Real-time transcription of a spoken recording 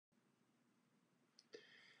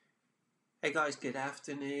Hey guys, good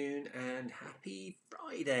afternoon and happy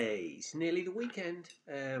Friday. It's nearly the weekend.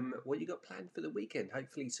 What you got planned for the weekend?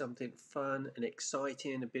 Hopefully something fun and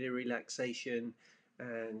exciting, a bit of relaxation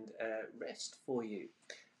and rest for you.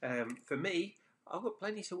 For me, I've got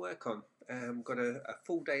plenty to work on. Got a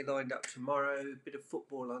full day lined up tomorrow, a bit of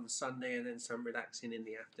football on Sunday and then some relaxing in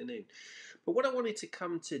the afternoon. But what I wanted to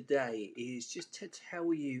come today is just to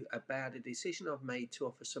tell you about a decision I've made to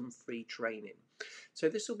offer some free training. So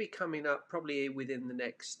this will be coming up probably within the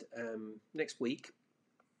next week.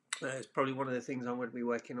 It's probably one of the things I'm going to be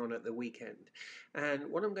working on at the weekend. And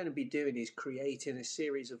what I'm going to be doing is creating a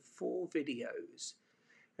series of 4 videos.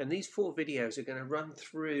 And these 4 videos are going to run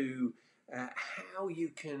through how you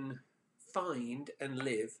can find and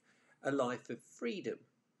live a life of freedom.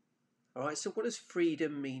 All right, so what does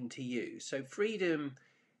freedom mean to you? So freedom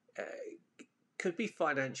uh, could be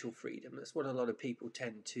financial freedom. That's what a lot of people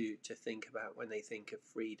tend to think about when they think of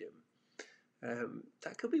freedom.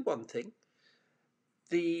 That could be one thing.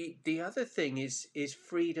 The other thing is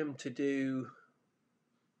freedom to do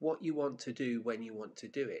what you want to do when you want to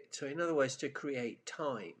do it. So in other words, to create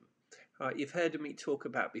time. You've heard me talk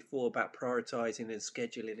about before about prioritizing and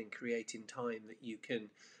scheduling and creating time that you can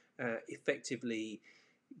effectively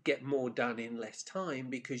get more done in less time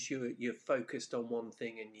because you're focused on one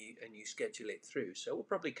thing and you schedule it through. So we'll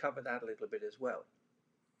probably cover that a little bit as well.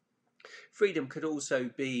 Freedom could also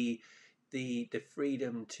be the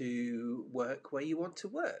freedom to work where you want to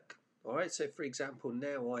work. All right. So for example,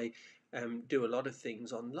 now I do a lot of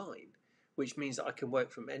things online, which means that I can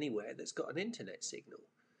work from anywhere that's got an internet signal.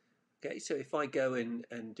 Okay, so if I go and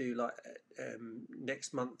do like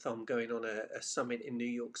next month, I'm going on a summit in New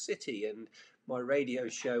York City, and my radio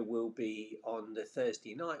show will be on the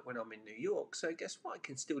Thursday night when I'm in New York. So guess what? I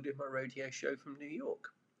can still do my radio show from New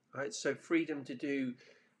York. Right, so freedom to do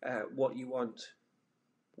what you want,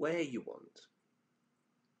 where you want.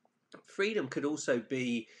 Freedom could also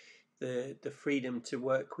be the freedom to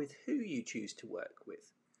work with who you choose to work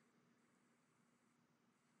with.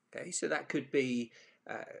 Okay, so that could be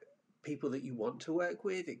people that you want to work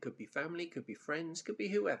with. It could be family, could be friends, could be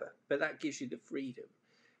whoever. But that gives you the freedom.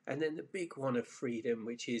 And then the big one of freedom,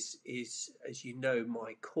 which is as you know,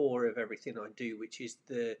 my core of everything I do, which is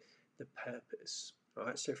the purpose.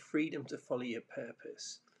 Right? So freedom to follow your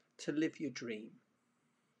purpose, to live your dream,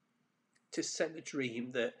 to set a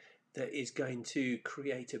dream that is going to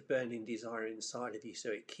create a burning desire inside of you, so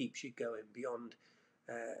it keeps you going beyond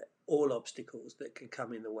all obstacles that can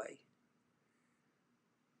come in the way.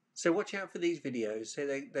 So watch out for these videos. So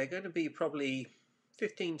they're going to be probably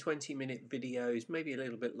 15-20 minute videos, maybe a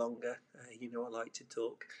little bit longer. You know I like to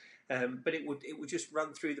talk. But it would just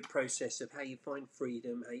run through the process of how you find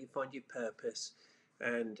freedom, how you find your purpose,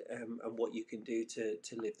 and what you can do to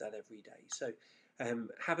live that every day. So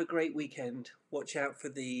have a great weekend. Watch out for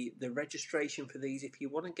the registration for these. If you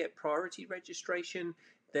want to get priority registration,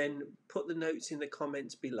 then put the notes in the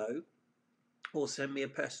comments below, or send me a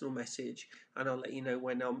personal message and I'll let you know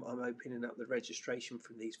when I'm opening up the registration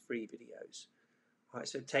from these free videos. All right,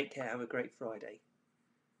 so take care. Have a great Friday.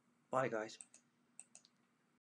 Bye, guys.